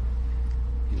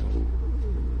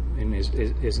 And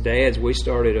as dads, we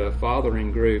started a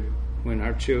fathering group when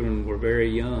our children were very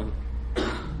young.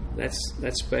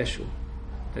 That's special,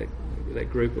 that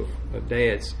group of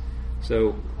dads.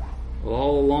 So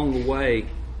all along the way,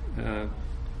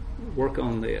 work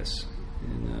on this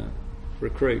and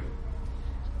recruit.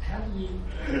 How do you,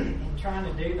 in trying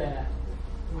to do that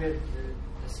with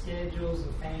the schedules,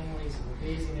 the families, the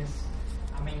busyness,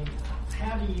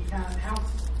 how do you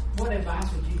what advice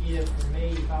would you give for me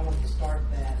if I wanted to start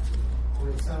that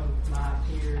with some of my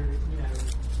peers,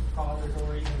 fathers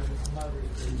or even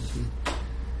mothers?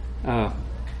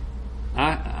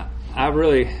 I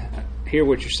really hear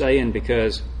what you're saying,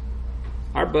 because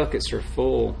our buckets are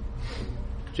full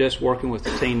just working with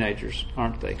the teenagers,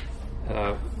 aren't they?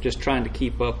 Just trying to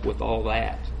keep up with all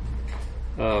that.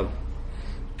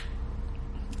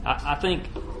 I think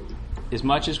as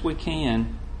much as we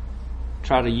can,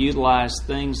 try to utilize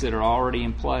things that are already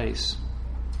in place.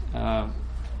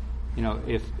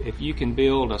 If you can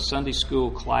build a Sunday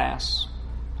school class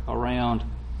around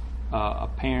a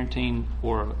parenting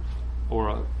or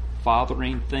a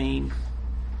fathering theme,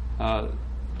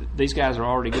 these guys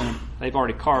are they've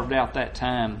already carved out that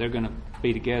time. They're going to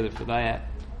be together for that,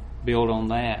 build on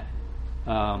that.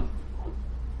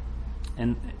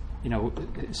 And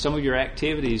some of your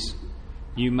activities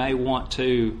you may want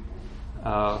to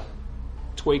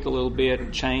tweak a little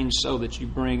bit, change so that you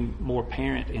bring more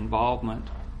parent involvement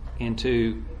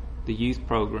into the youth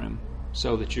program,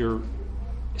 so that you're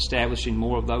establishing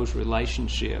more of those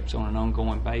relationships on an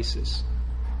ongoing basis.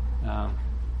 I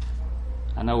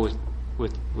know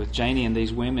with Janie and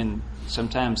these women,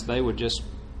 sometimes they would just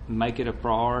make it a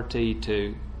priority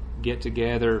to get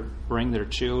together, bring their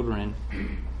children,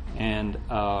 and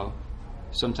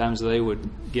sometimes they would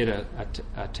get a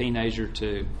teenager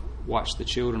to watch the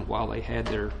children while they had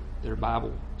their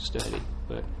Bible study.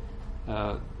 But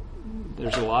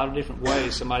there's a lot of different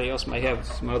ways. Somebody else may have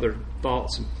some other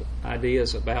thoughts and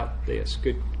ideas about this.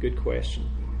 Good question,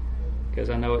 because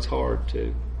I know it's hard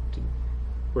to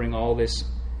bring all this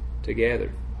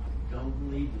together. Don't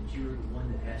believe that you're the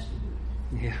one that has to do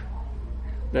it. Yeah,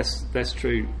 that's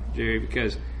true, Jerry,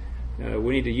 because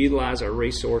we need to utilize our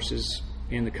resources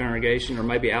in the congregation or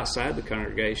maybe outside the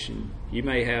congregation. You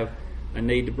may have a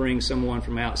need to bring someone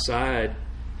from outside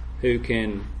who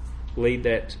can lead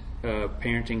that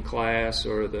parenting class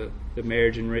or the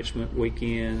marriage enrichment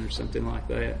weekend or something like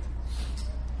that.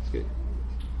 It's good.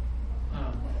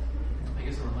 I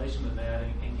guess in relation to that,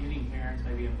 and getting parents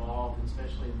maybe involved,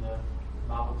 especially in the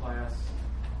Bible class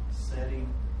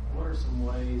setting, what are some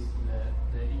ways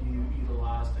that you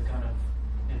utilize to kind of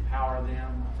empower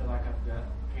them? I feel like I've got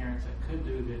parents that could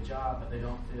do a good job, but they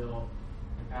don't feel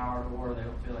empowered, or they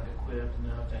don't feel like equipped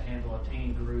enough to handle a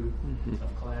teen group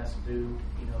of class, do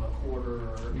a quarter,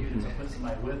 or even if I put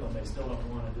somebody with them, they still don't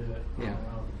want to do it on their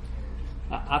own.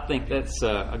 I think that's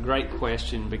a great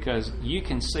question, because you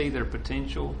can see their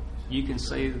potential. You can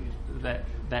see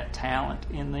that talent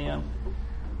in them.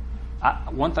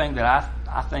 One thing that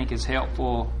I think is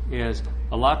helpful is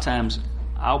a lot of times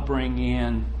I'll bring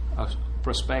in a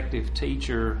prospective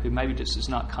teacher who maybe just is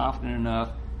not confident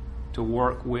enough to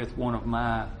work with one of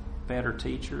my better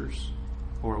teachers,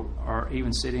 or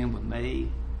even sit in with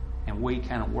me, and we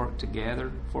kind of work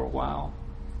together for a while.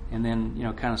 And then,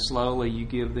 kind of slowly you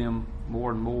give them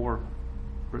more and more.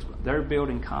 They're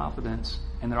building confidence,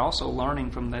 and they're also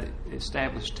learning from the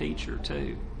established teacher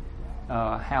too,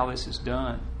 how this is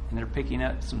done, and they're picking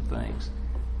up some things.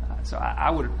 So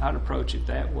I'd approach it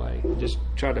that way. Just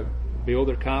try to build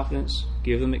their confidence,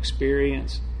 give them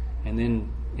experience, and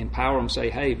then empower them. Say,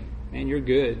 "Hey, man, you're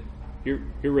good. You're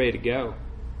ready to go.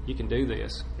 You can do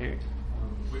this." Eric.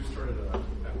 We've started at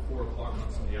 4 o'clock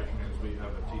on Sunday afternoons. We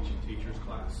have a teaching teachers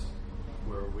class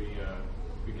where we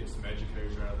get some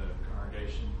educators out of the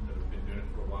congregation that have been doing it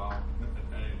for a while, and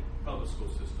in the public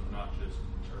school system, not just in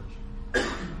the church.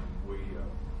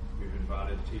 We've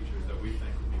invited teachers that we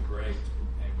think would be great,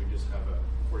 and we just have a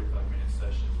 45-minute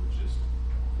session with just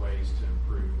ways to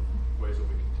improve, ways that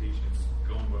we can teach. It's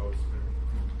going well. It's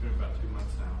been about 2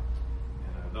 months now,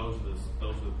 and those are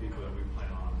the people that we plan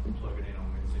on plugging in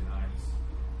on Wednesday nights,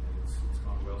 and it's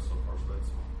gone well so far. So that's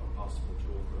a possible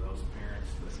tool for those parents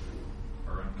that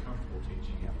are uncomfortable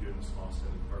teaching. If you do it in a small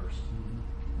setting first,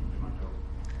 it might help.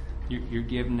 You're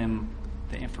giving them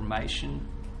the information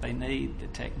they need, the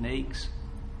techniques,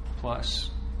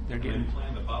 plus they're getting. They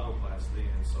plan the Bible class then,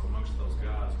 so amongst those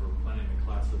guys, we're planning the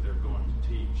class that they're going to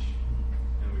teach,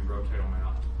 and we rotate them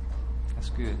out. That's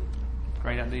good.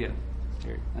 Great idea,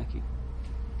 Terry. Thank you.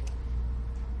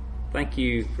 Thank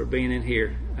you for being in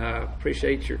here.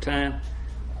 Appreciate your time.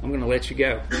 I'm going to let you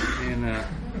go. And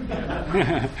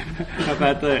how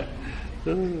about that?